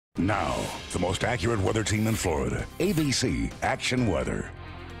Now, the most accurate weather team in Florida, ABC Action Weather.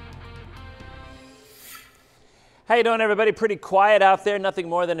 How you doing, everybody? Pretty quiet out there. Nothing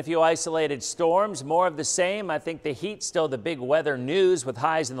more than a few isolated storms. More of the same. I think the heat's still the big weather news with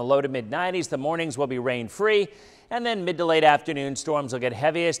highs in the low to mid 90s. The mornings will be rain free. And then mid to late afternoon storms will get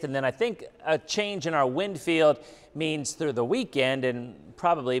heaviest. And then I think a change in our wind field means through the weekend and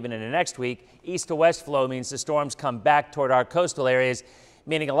probably even into next week, east to west flow means the storms come back toward our coastal areas,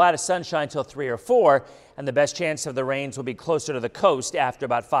 meaning a lot of sunshine till 3 or 4, and the best chance of the rains will be closer to the coast after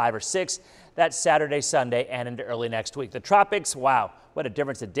about 5 or 6. That's Saturday, Sunday, and into early next week. The tropics, wow, what a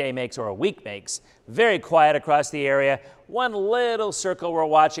difference a day makes or a week makes. Very quiet across the area. One little circle we're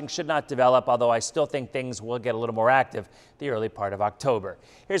watching should not develop, although I still think things will get a little more active the early part of October.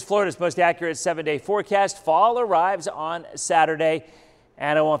 Here's Florida's most accurate 7-day forecast. Fall arrives on Saturday,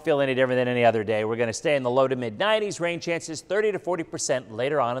 and it won't feel any different than any other day. We're going to stay in the low to mid 90s. Rain chances 30 to 40%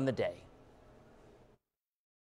 later on in the day.